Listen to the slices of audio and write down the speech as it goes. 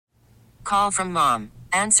Call from mom.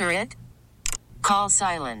 Answer it. Call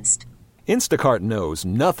silenced. Instacart knows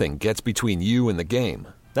nothing gets between you and the game.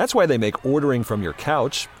 That's why they make ordering from your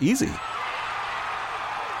couch easy.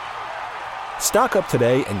 Stock up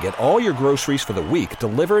today and get all your groceries for the week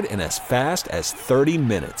delivered in as fast as 30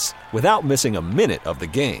 minutes without missing a minute of the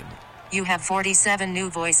game. You have 47 new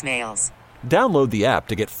voicemails. Download the app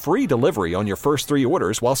to get free delivery on your first 3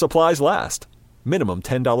 orders while supplies last. Minimum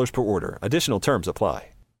 $10 per order. Additional terms apply.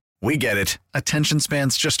 We get it. Attention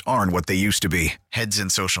spans just aren't what they used to be. Heads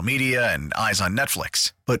in social media and eyes on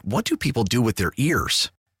Netflix. But what do people do with their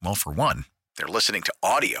ears? Well, for one, they're listening to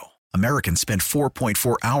audio. Americans spend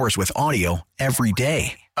 4.4 hours with audio every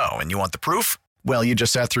day. Oh, and you want the proof? Well, you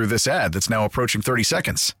just sat through this ad that's now approaching 30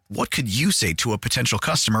 seconds. What could you say to a potential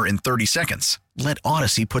customer in 30 seconds? Let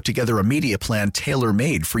Odyssey put together a media plan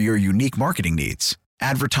tailor-made for your unique marketing needs.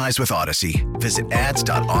 Advertise with Odyssey. Visit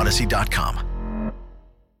ads.odyssey.com.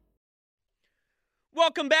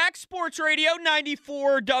 Welcome back, Sports Radio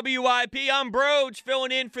 94 WIP. I'm Broads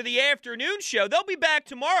filling in for the afternoon show. They'll be back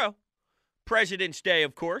tomorrow. President's Day,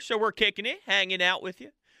 of course, so we're kicking it, hanging out with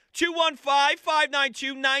you.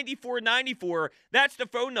 215-592-9494. That's the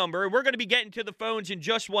phone number, and we're going to be getting to the phones in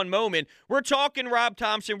just one moment. We're talking Rob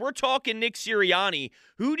Thompson. We're talking Nick Sirianni.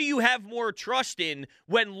 Who do you have more trust in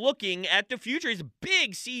when looking at the future? It's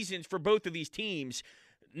big seasons for both of these teams.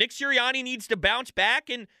 Nick Sirianni needs to bounce back,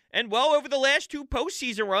 and well, over the last 2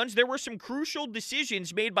 postseason runs, there were some crucial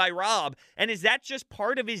decisions made by Rob. And is that just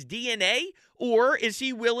part of his DNA, or is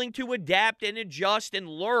he willing to adapt and adjust and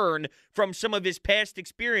learn from some of his past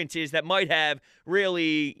experiences that might have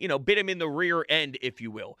really, bit him in the rear end, if you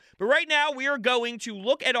will? But right now, we are going to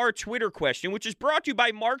look at our Twitter question, which is brought to you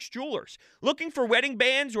by Mark's Jewelers. Looking for wedding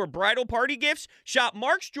bands or bridal party gifts? Shop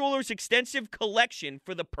Mark's Jewelers' extensive collection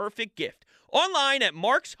for the perfect gift. Online at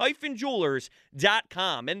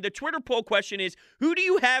marks-jewelers.com. And the Twitter poll question is, who do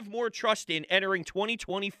you have more trust in entering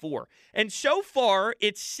 2024? And so far,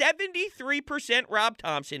 it's 73% Rob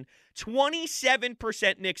Thompson,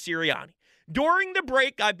 27% Nick Sirianni. During the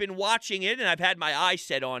break, I've been watching it, and I've had my eyes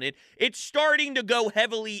set on it. It's starting to go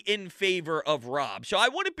heavily in favor of Rob. So I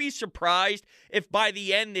wouldn't be surprised if by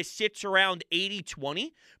the end this sits around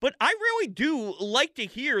 80-20. But I really do like to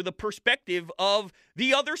hear the perspective of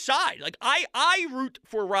the other side. Like, I root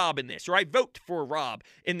for Rob in this, or I vote for Rob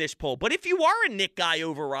in this poll. But if you are a Nick guy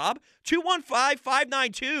over Rob,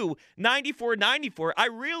 215-592-9494, I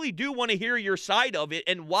really do want to hear your side of it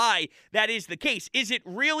and why that is the case. Is it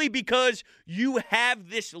really because you have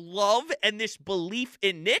this love and this belief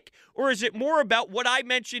in Nick, or is it more about what I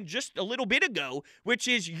mentioned just a little bit ago, which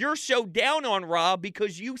is you're so down on Rob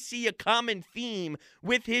because you see a common theme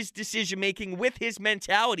with his decision-making, with his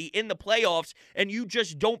mentality in the playoffs, and you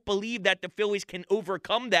just don't believe that the Phillies can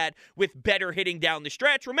overcome that with better hitting down the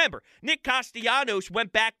stretch? Remember, Nick Castellanos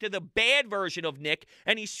went back to the bad version of Nick,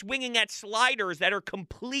 and he's swinging at sliders that are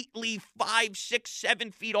completely 5, 6,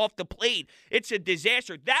 7 feet off the plate. It's a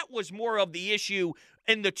disaster. That was more of the issue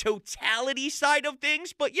in the totality side of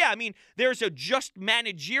things. But yeah, I mean, there's a just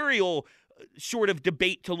managerial sort of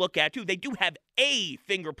debate to look at, too. They do have a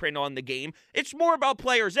fingerprint on the game. It's more about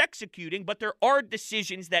players executing, but there are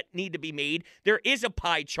decisions that need to be made. There is a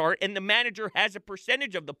pie chart, and the manager has a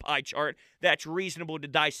percentage of the pie chart that's reasonable to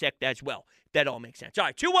dissect as well. That all makes sense. All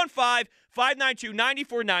right,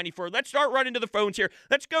 215-592-9494. Let's start running to the phones here.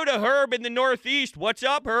 Let's go to Herb in the Northeast. What's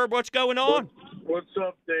up, Herb? What's going on? What's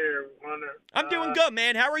up there, Hunter? I'm doing good,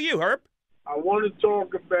 man. How are you, Herb? I want to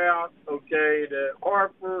talk about, the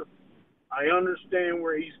Harper. I understand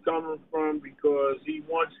where he's coming from because he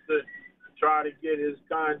wants to try to get his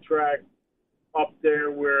contract up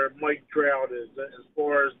there where Mike Trout is, as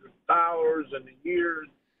far as the dollars and the years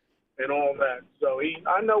and all that. So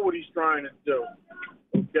I know what he's trying to do,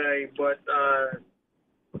 but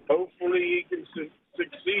hopefully he can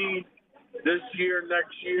succeed this year.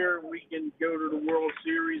 Next year we can go to the World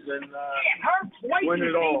Series and win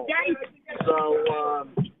it all. So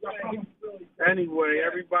anyway,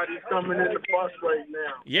 everybody's coming in the bus right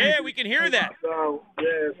now. Yeah, we can hear that. So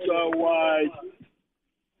there's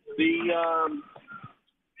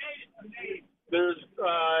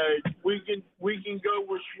we can go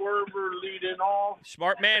with Schwarber leading off.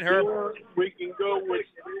 Smart man, Herb. Or we can go with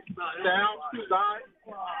Stout.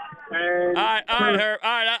 And all right, Herb.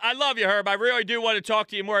 All right, I love you, Herb. I really do want to talk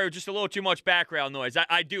to you more. Just a little too much background noise.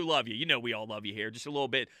 I do love you. You know we all love you here. Just a little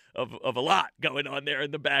bit of a lot going on there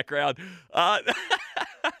in the background.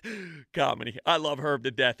 Comedy. I love Herb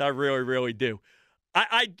to death. I really, really do.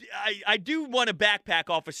 I do want to backpack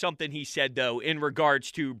off of something he said, though, in regards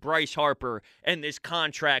to Bryce Harper and this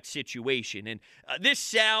contract situation. And this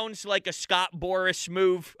sounds like a Scott Boras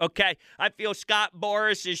move, okay? I feel Scott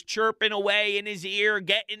Boras is chirping away in his ear,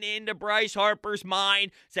 getting into Bryce Harper's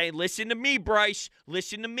mind, saying, listen to me, Bryce.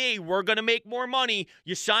 Listen to me. We're going to make more money.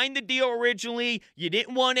 You signed the deal originally. You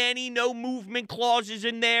didn't want any no movement clauses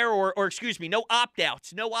in there, or excuse me, no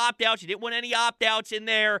opt-outs. No opt-outs. You didn't want any opt-outs in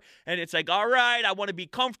there. And it's like, all right, I want to be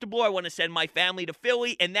comfortable. I want to send my family to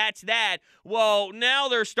Philly, and that's that. Well, now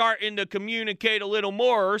they're starting to communicate a little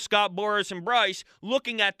more, Scott Boras and Bryce,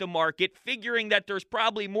 looking at the market, figuring that there's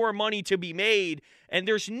probably more money to be made, and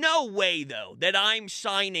there's no way, though, that I'm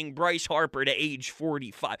signing Bryce Harper to age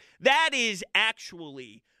 45. That is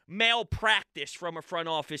actually malpractice from a front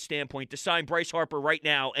office standpoint to sign Bryce Harper right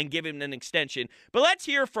now and give him an extension. But let's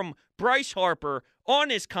hear from Bryce Harper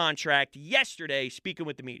on his contract yesterday, speaking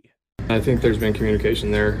with the media. I think there's been communication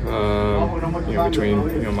there,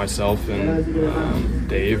 between myself and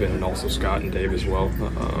Dave, and also Scott and Dave as well.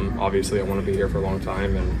 Obviously, I want to be here for a long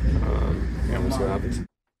time, and we'll see what happens.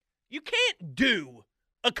 You can't do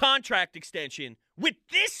a contract extension with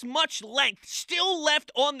this much length still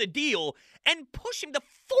left on the deal and push him to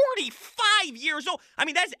 45 years old. I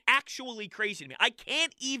mean, that's actually crazy to me. I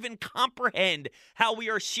can't even comprehend how we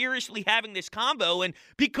are seriously having this combo. And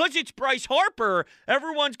because it's Bryce Harper,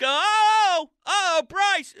 everyone's going, oh,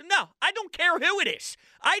 Bryce. No, I don't care who it is.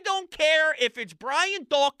 I don't care if it's Brian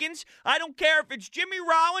Dawkins. I don't care if it's Jimmy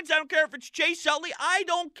Rollins. I don't care if it's Chase Utley. I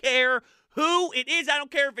don't care who it is. I don't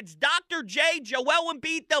care if it's Dr. J, Joel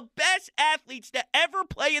Embiid, the best athletes to ever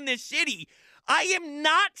play in this city. I am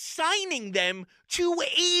not signing them to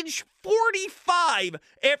age 45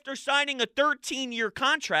 after signing a 13-year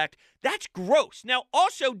contract. That's gross. Now,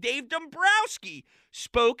 also, Dave Dombrowski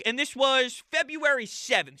spoke, and this was February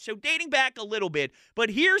 7th, so dating back a little bit.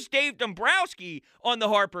 But here's Dave Dombrowski on the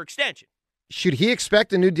Harper extension. Should he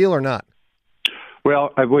expect a new deal or not?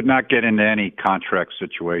 Well, I would not get into any contract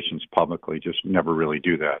situations publicly, just never really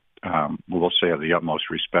do that. We'll say I have the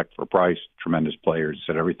utmost respect for Bryce, tremendous players,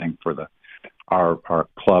 did everything for our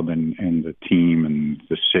club and the team and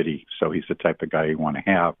the city. So he's the type of guy you want to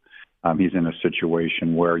have. He's in a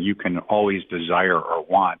situation where you can always desire or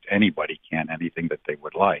want, anybody can, anything that they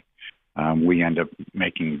would like. We end up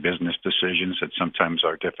making business decisions that sometimes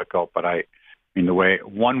are difficult, but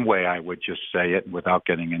one way I would just say it without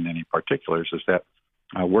getting into any particulars is that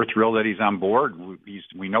we're thrilled that he's on board.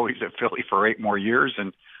 We know he's at Philly for 8 more years,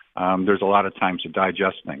 and there's a lot of times to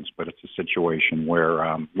digest things, but it's a situation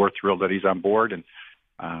where we're thrilled that he's on board. And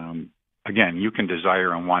again, you can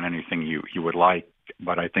desire and want anything you would like,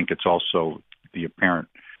 but I think it's also the apparent,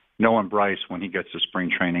 knowing Bryce, when he gets to spring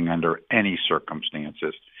training under any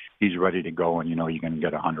circumstances, he's ready to go, and you're going to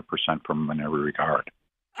get 100% from him in every regard.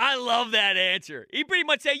 I love that answer. He pretty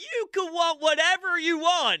much said, you can want whatever you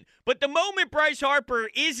want. But the moment Bryce Harper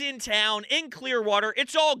is in town, in Clearwater,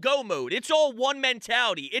 it's all go mode. It's all one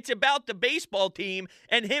mentality. It's about the baseball team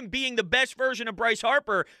and him being the best version of Bryce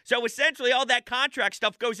Harper. So essentially all that contract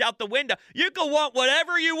stuff goes out the window. You can want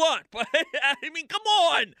whatever you want. But I mean, come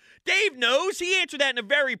on. Dave knows. He answered that in a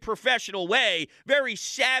very professional way, very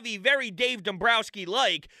savvy, very Dave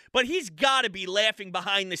Dombrowski-like. But he's got to be laughing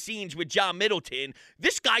behind the scenes with John Middleton.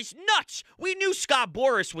 This guy's nuts. We knew Scott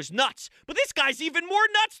Boras was nuts, but this guy's even more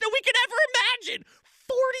nuts than we could ever imagine.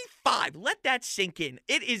 45. Let that sink in.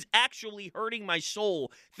 It is actually hurting my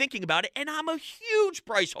soul thinking about it, and I'm a huge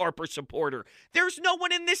Bryce Harper supporter. There's no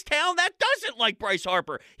one in this town that doesn't like Bryce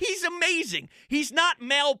Harper. He's amazing. He's not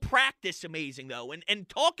malpractice amazing, though, and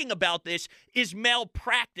talking about this is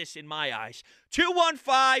malpractice in my eyes.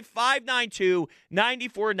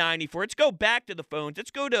 215-592-9494. Let's go back to the phones.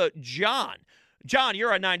 Let's go to John. John,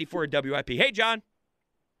 you're on 94 at WIP. Hey, John.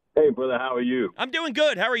 Hey, brother, how are you? I'm doing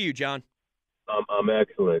good. How are you, John? I'm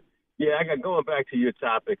excellent. Yeah, going back to your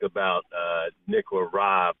topic about Nick or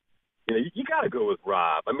Rob. You got to go with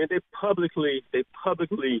Rob. I mean, they publicly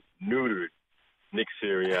neutered Nick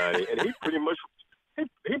Sirianni, and he pretty much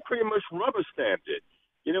rubber stamped it.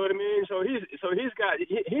 You know what I mean? So he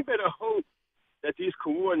better hope that these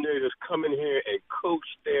coordinators come in here and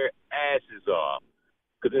coach their asses off.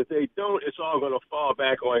 Because if they don't, it's all going to fall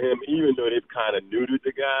back on him, even though they've kind of neutered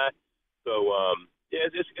the guy. So,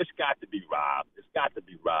 it's got to be Rob. It's got to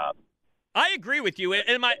be Rob. I agree with you.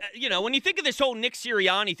 And when you think of this whole Nick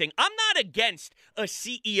Sirianni thing, I'm not against a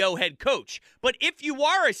CEO head coach. But if you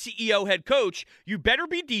are a CEO head coach, you better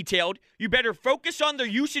be detailed. You better focus on the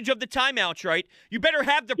usage of the timeouts, right? You better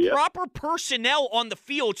have the proper personnel on the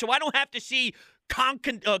field so I don't have to see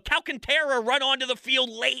Calcaterra run onto the field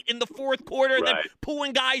late in the fourth quarter, Right. then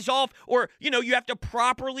pulling guys off, or, you have to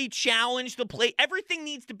properly challenge the play. Everything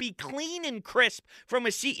needs to be clean and crisp from a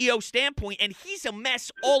CEO standpoint, and he's a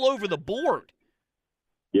mess all over the board.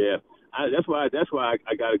 Yeah, that's why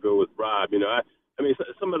I got to go with Rob. I mean,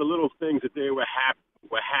 some of the little things that were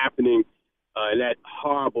happening in that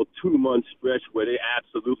horrible 2-month stretch where they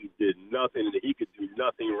absolutely did nothing and he could do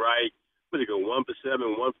nothing right. But they go 1 for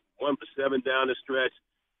 7, 1 for 7 down the stretch.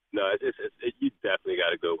 No, you definitely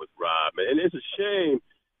got to go with Rob, man. And it's a shame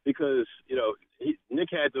because Nick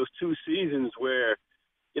had those 2 seasons where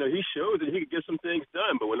he showed that he could get some things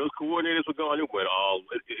done, but when those coordinators were gone, it went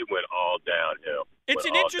all downhill. It's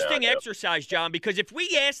an interesting exercise, John, because if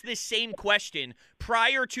we asked this same question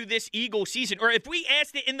prior to this Eagles season, or if we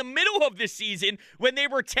asked it in the middle of this season when they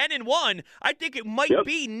were 10-1, I think it might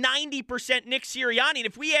be 90% Nick Sirianni. And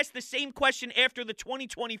if we ask the same question after the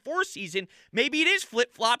 2024 season, maybe it is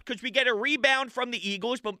flip-flop because we get a rebound from the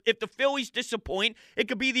Eagles, but if the Phillies disappoint, it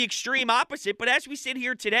could be the extreme opposite. But as we sit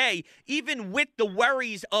here today, even with the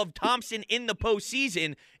worries of Thompson in the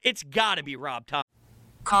postseason, it's got to be Rob Thompson.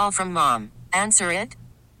 Call from mom. Answer it.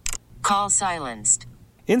 Call silenced.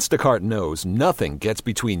 Instacart knows nothing gets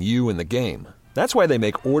between you and the game. That's why they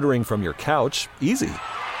make ordering from your couch easy.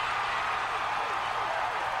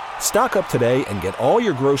 Stock up today and get all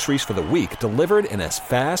your groceries for the week delivered in as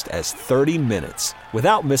fast as 30 minutes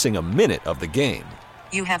without missing a minute of the game.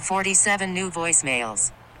 You have 47 new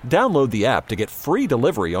voicemails. Download the app to get free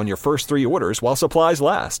delivery on your first 3 orders while supplies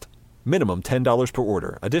last. Minimum $10 per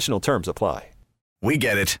order. Additional terms apply. We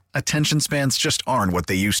get it. Attention spans just aren't what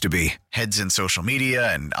they used to be. Heads in social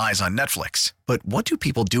media and eyes on Netflix. But what do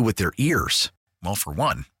people do with their ears? Well, for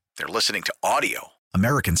one, they're listening to audio.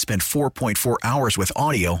 Americans spend 4.4 hours with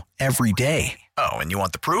audio every day. Oh, and you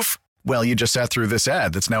want the proof? Well, you just sat through this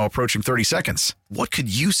ad that's now approaching 30 seconds. What could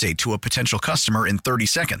you say to a potential customer in 30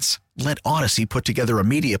 seconds? Let Odyssey put together a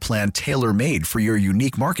media plan tailor-made for your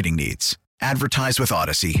unique marketing needs. Advertise with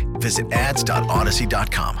Odyssey. Visit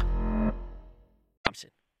ads.odyssey.com.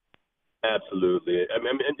 Absolutely. I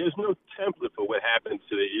mean, and there's no template for what happened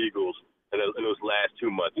to the Eagles in those last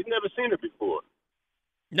 2 months. You've never seen it before.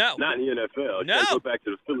 No. Not in the NFL. No. You got to go back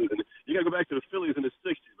to the Phillies. You got to go back to the Phillies in the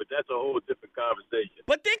 60s, but that's a whole different conversation.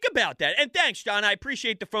 But think about that. And thanks, John. I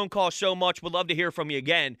appreciate the phone call so much. Would love to hear from you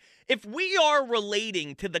again. If we are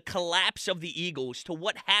relating to the collapse of the Eagles to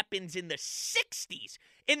what happens in the 60s,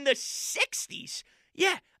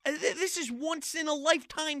 yeah, this is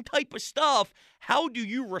once-in-a-lifetime type of stuff. How do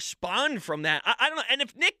you respond from that? I don't know. And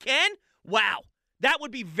if Nick can, wow, that would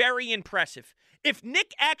be very impressive. If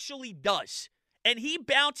Nick actually does, and he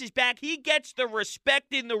bounces back, he gets the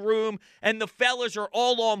respect in the room, and the fellas are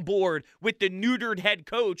all on board with the neutered head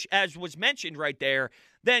coach, as was mentioned right there,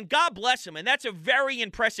 then God bless him. And that's a very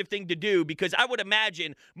impressive thing to do because I would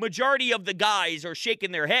imagine majority of the guys are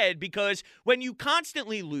shaking their head because when you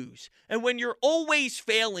constantly lose and when you're always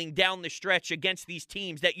failing down the stretch against these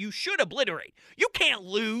teams that you should obliterate, you can't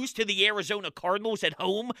lose to the Arizona Cardinals at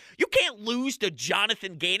home. You can't lose to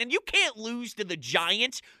Jonathan Gannon. You can't lose to the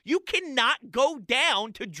Giants. You cannot go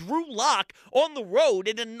down to Drew Lock on the road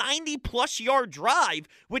in a 90-plus yard drive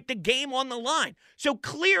with the game on the line. So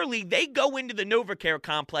clearly they go into the NovaCare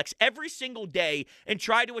complex every single day and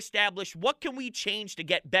try to establish what can we change to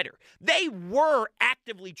get better. They were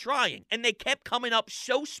actively trying, and they kept coming up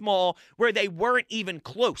so small where they weren't even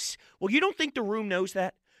close. Well, you don't think the room knows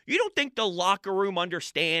that? You don't think the locker room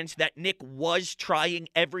understands that Nick was trying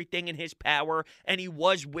everything in his power and he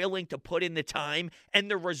was willing to put in the time and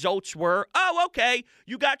the results were, oh, okay,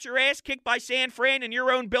 you got your ass kicked by San Fran in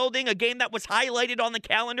your own building, a game that was highlighted on the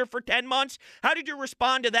calendar for 10 months? How did you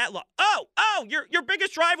respond to that? Your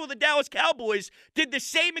biggest rival, the Dallas Cowboys, did the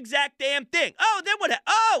same exact damn thing. Oh, then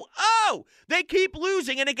what? They keep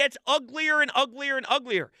losing and it gets uglier and uglier and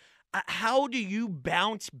uglier. How do you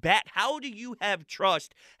bounce back? How do you have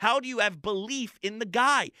trust? How do you have belief in the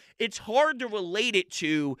guy? It's hard to relate it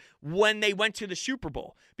to when they went to the Super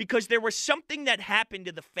Bowl because there was something that happened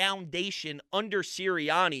to the foundation under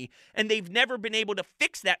Sirianni, and they've never been able to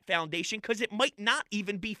fix that foundation because it might not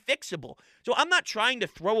even be fixable. So I'm not trying to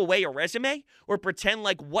throw away a resume or pretend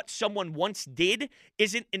like what someone once did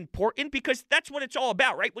isn't important because that's what it's all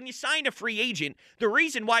about, right? When you sign a free agent, the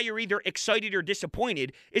reason why you're either excited or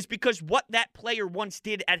disappointed is because what that player once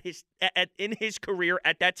did in his career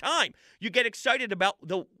at that time. You get excited about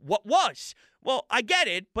what was. Well, I get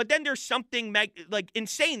it, but then there's something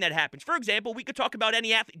insane that happens. For example, we could talk about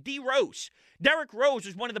any athlete. D. Rose. Derrick Rose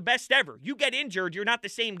is one of the best ever. You get injured, you're not the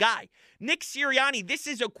same guy. Nick Sirianni, this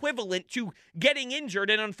is equivalent to getting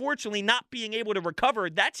injured and unfortunately not being able to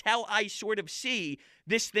recover. That's how I sort of see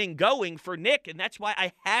this thing going for Nick, and that's why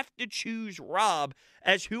I have to choose Rob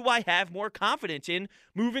as who I have more confidence in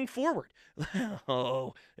moving forward.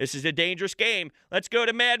 Oh, this is a dangerous game. Let's go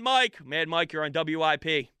to Mad Mike. Mad Mike, you're on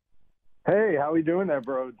WIP. Hey, how we doing there,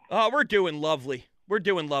 bro? Oh, we're doing lovely. We're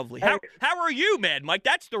doing lovely. Hey, how are you, Mad Mike?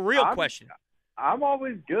 That's the real question. I'm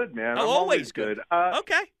always good, man. Oh, I'm always good.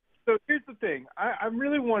 Okay. So here's the thing. I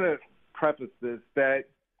really want to preface this that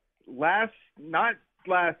not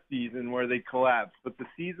last season where they collapsed, but the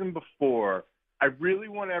season before, I really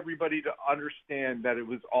want everybody to understand that it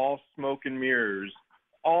was all smoke and mirrors,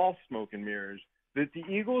 that the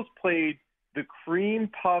Eagles played the cream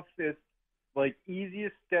puffest,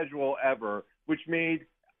 easiest schedule ever, which made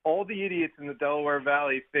all the idiots in the Delaware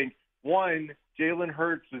Valley think, one, Jalen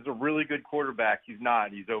Hurts is a really good quarterback. He's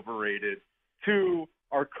not. He's overrated. Two,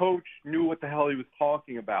 our coach knew what the hell he was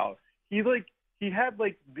talking about. He had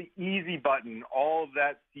the easy button all of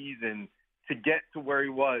that season to get to where he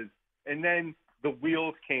was, and then the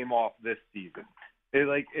wheels came off this season.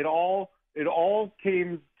 It all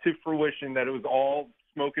came to fruition that it was all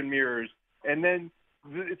smoke and mirrors, and then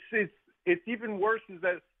it's even worse is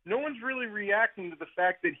that no one's really reacting to the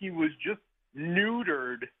fact that he was just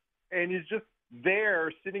neutered and is just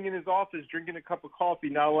there sitting in his office drinking a cup of coffee,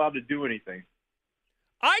 not allowed to do anything.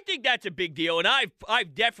 I think that's a big deal, and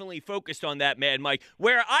I've definitely focused on that, Mad Mike.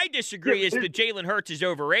 Where I disagree is the Jalen Hurts is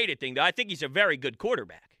overrated thing. Though I think he's a very good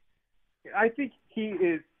quarterback. I think he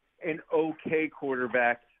is an okay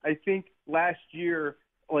quarterback. I think last year,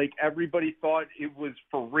 everybody thought it was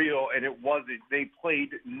for real, and it wasn't. They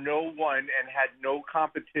played no one and had no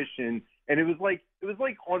competition, and it was like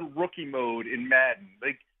on rookie mode in Madden.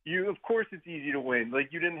 Of course, it's easy to win.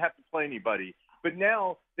 You didn't have to play anybody. But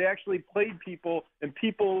now they actually played people, and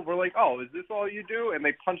people were like, "Oh, is this all you do?" And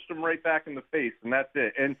they punched them right back in the face, and that's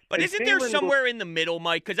it. But isn't there somewhere in the middle,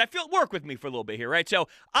 Mike? Because work with me for a little bit here, right? So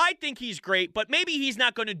I think he's great, but maybe he's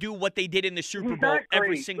not going to do what they did in the Super Bowl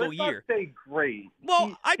every single year. Let's not say great.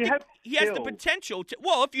 Well, I think he has the potential to.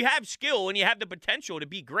 Well, if you have skill and you have the potential to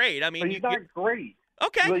be great, I mean, but he's not great.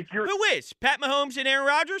 Okay, who is Pat Mahomes and Aaron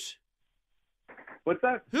Rodgers? What's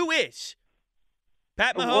that? Who is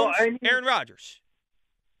Pat Mahomes, Aaron Rodgers?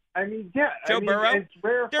 Joe Burrow? It's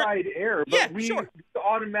rarefied air, but we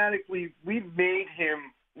automatically we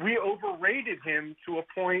overrated him to a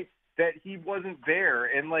point that he wasn't there,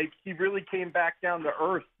 and he really came back down to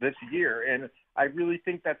earth this year, and I really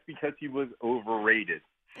think that's because he was overrated.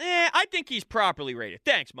 I think he's properly rated.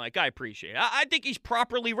 Thanks, Mike. I appreciate it. I think he's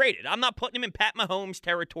properly rated. I'm not putting him in Pat Mahomes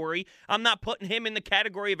territory. I'm not putting him in the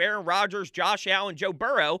category of Aaron Rodgers, Josh Allen, Joe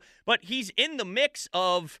Burrow, but he's in the mix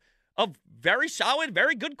of very solid,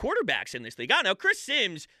 very good quarterbacks in this league. I know Chris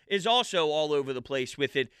Sims is also all over the place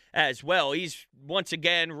with it as well. He's, once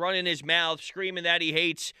again, running his mouth, screaming that he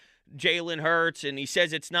hates Jalen Hurts, and he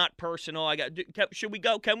says it's not personal. Should we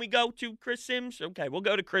go? Can we go to Chris Sims? Okay, we'll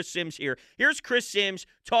go to Chris Sims here. Here's Chris Sims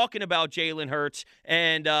talking about Jalen Hurts,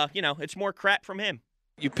 and, it's more crap from him.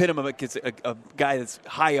 You pit him against a guy that's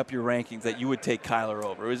high up your rankings that you would take Kyler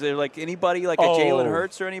over. Is there anybody a Jalen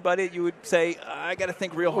Hurts or anybody that you would say, I got to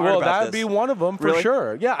think real hard about this? Well, that would be one of them for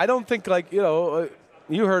sure. Yeah, I don't think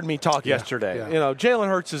you heard me talk yesterday. Yeah. Jalen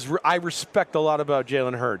Hurts I respect a lot about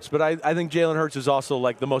Jalen Hurts, but I think Jalen Hurts is also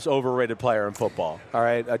the most overrated player in football. All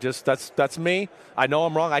right, that's me. I know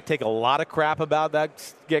I'm wrong. I take a lot of crap about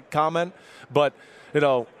that comment, but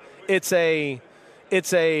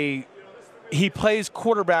he plays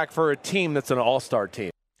quarterback for a team that's an all-star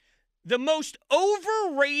team. The most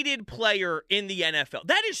overrated player in the NFL.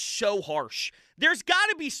 That is so harsh. There's got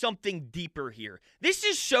to be something deeper here. This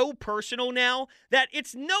is so personal now that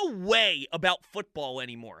it's no way about football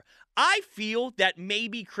anymore. I feel that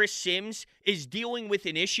maybe Chris Sims is dealing with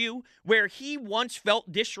an issue where he once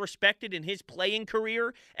felt disrespected in his playing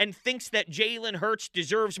career and thinks that Jalen Hurts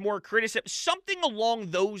deserves more criticism. Something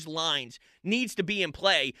along those lines needs to be in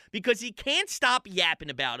play because he can't stop yapping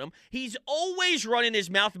about him. He's always running his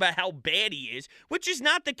mouth about how bad he is, which is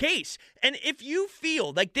not the case. And if you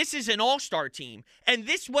feel like this is an all-star team and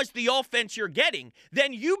this was the offense you're getting,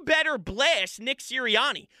 then you better blast Nick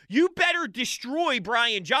Sirianni. You better destroy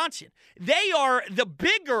Brian Johnson. They are the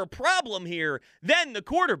bigger problem here than the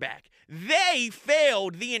quarterback. They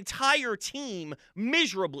failed the entire team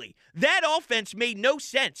miserably. That offense made no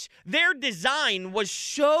sense. Their design was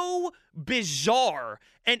so bizarre,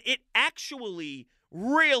 and it actually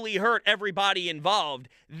really hurt everybody involved.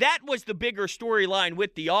 That was the bigger storyline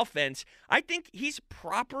with the offense. I think he's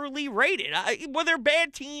properly rated. Were there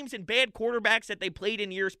bad teams and bad quarterbacks that they played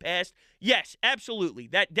in years past? Yes, absolutely.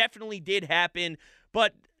 That definitely did happen,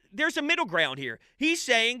 but there's a middle ground here. He's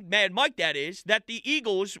saying, Mad Mike that is, that the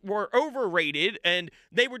Eagles were overrated and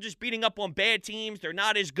they were just beating up on bad teams. They're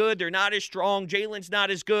not as good. They're not as strong. Jalen's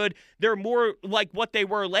not as good. They're more like what they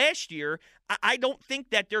were last year. I don't think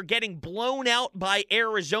that they're getting blown out by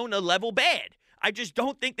Arizona level bad. I just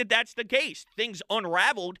don't think that that's the case. Things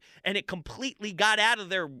unraveled and it completely got out of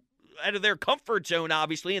their comfort zone,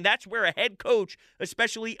 obviously, and that's where a head coach,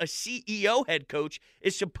 especially a CEO head coach,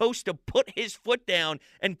 is supposed to put his foot down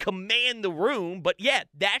and command the room. But yeah,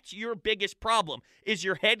 that's your biggest problem, is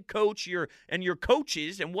your head coach and your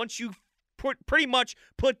coaches, and once you pretty much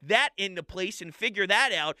put that into place and figure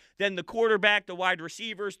that out, then the quarterback, the wide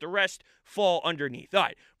receivers, the rest fall underneath. All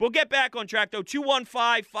right, we'll get back on track, though.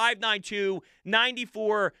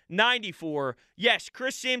 215-592-9494. Yes,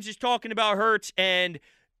 Chris Sims is talking about Hurts, and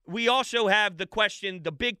we also have the question,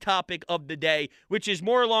 the big topic of the day, which is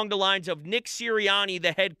more along the lines of Nick Sirianni,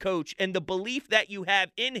 the head coach, and the belief that you have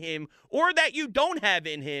in him or that you don't have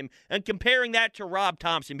in him, and comparing that to Rob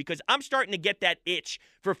Thompson, because I'm starting to get that itch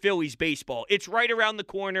for Phillies baseball. It's right around the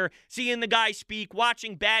corner, seeing the guy speak,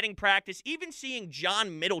 watching batting practice, even seeing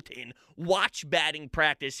John Middleton watch batting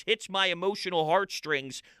practice hits my emotional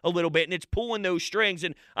heartstrings a little bit, and it's pulling those strings,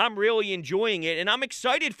 and I'm really enjoying it, and I'm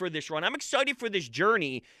excited for this run. I'm excited for this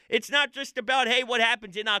journey. It's not just about, hey, what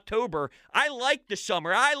happens in October. I like the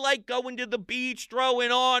summer. I like going to the beach,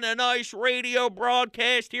 throwing on a nice radio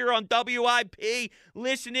broadcast here on WIP,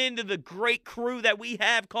 listening to the great crew that we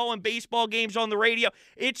have calling baseball games on the radio.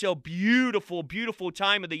 It's a beautiful, beautiful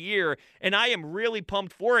time of the year, and I am really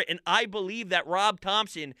pumped for it, and I believe that Rob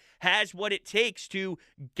Thompson has what it takes to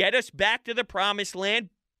get us back to the promised land.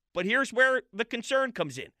 But here's where the concern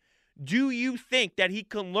comes in. Do you think that he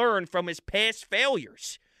can learn from his past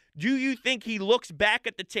failures? Do you think he looks back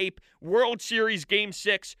at the tape, World Series Game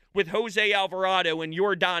 6 with Jose Alvarado and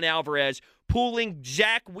Yordan Alvarez pulling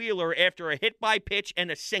Zach Wheeler after a hit-by-pitch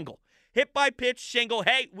and a single? Hit-by-pitch, single,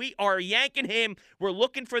 hey, we are yanking him. We're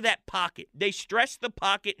looking for that pocket. They stress the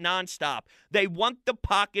pocket nonstop. They want the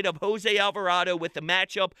pocket of Jose Alvarado with the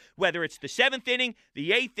matchup, whether it's the 7th inning,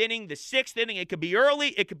 the 8th inning, the 6th inning. It could be early,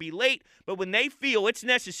 it could be late, but when they feel it's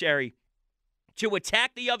necessary to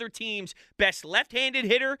attack the other team's best left-handed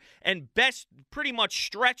hitter and best pretty much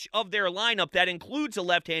stretch of their lineup that includes a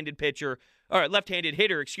left-handed pitcher, or left-handed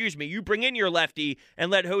hitter, you bring in your lefty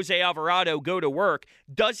and let Jose Alvarado go to work.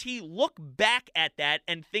 Does he look back at that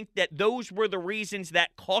and think that those were the reasons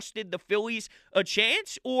that costed the Phillies a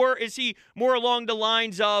chance? Or is he more along the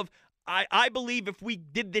lines of, I believe if we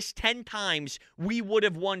did this 10 times, we would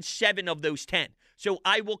have won 7 of those 10. So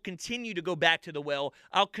I will continue to go back to the well.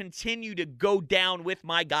 I'll continue to go down with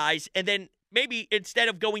my guys. And then maybe instead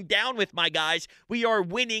of going down with my guys, we are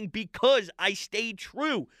winning because I stayed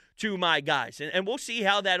true to my guys. And we'll see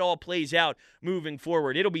how that all plays out moving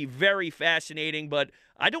forward. It'll be very fascinating, but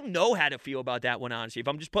I don't know how to feel about that one, honestly. If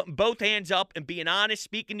I'm just putting both hands up and being honest,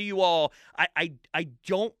 speaking to you all, I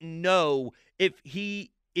don't know if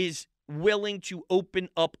he is willing to open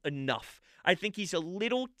up enough. I think he's a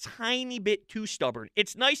little tiny bit too stubborn.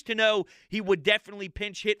 It's nice to know he would definitely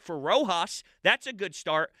pinch hit for Rojas. That's a good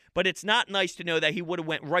start, but it's not nice to know that he would have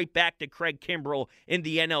went right back to Craig Kimbrell in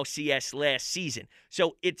the NLCS last season.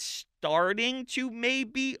 So it's starting to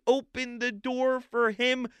maybe open the door for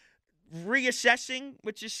him reassessing,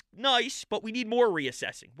 which is nice, but we need more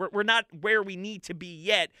reassessing. We're not where we need to be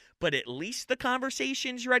yet, but at least the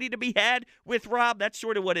conversation's ready to be had with Rob. That's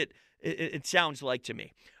sort of what it sounds like to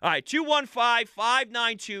me. All right,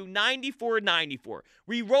 215-592-9494.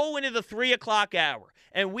 We roll into the 3 o'clock hour,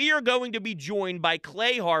 and we are going to be joined by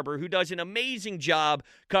Clay Harbor, who does an amazing job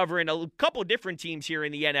covering a couple different teams here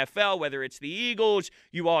in the NFL, whether it's the Eagles,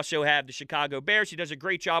 you also have the Chicago Bears. He does a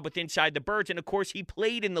great job with Inside the Birds, and of course, he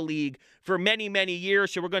played in the league for many, many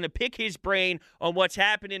years, so we're going to pick his brain on what's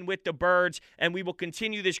happening with the Birds, and we will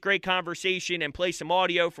continue this great conversation and play some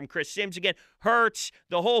audio from Chris Sims again. Hurts,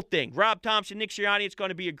 the whole thing. Rob Thompson, Nick Sirianni. It's going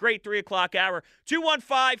to be a great 3 o'clock hour.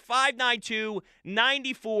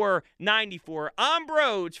 215-592-9494. I'm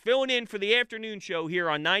Broads, filling in for the afternoon show here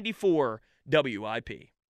on 94 WIP.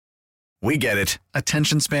 We get it.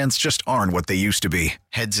 Attention spans just aren't what they used to be.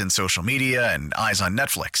 Heads in social media and eyes on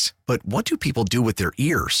Netflix. But what do people do with their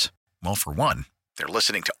ears? Well, for one, they're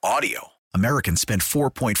listening to audio. Americans spend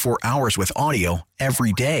 4.4 hours with audio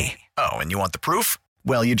every day. Oh, and you want the proof?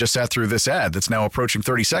 Well, you just sat through this ad that's now approaching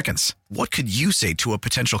 30 seconds. What could you say to a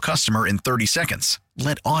potential customer in 30 seconds?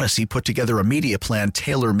 Let Odyssey put together a media plan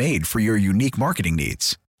tailor-made for your unique marketing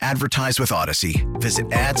needs. Advertise with Odyssey.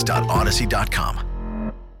 Visit ads.odyssey.com.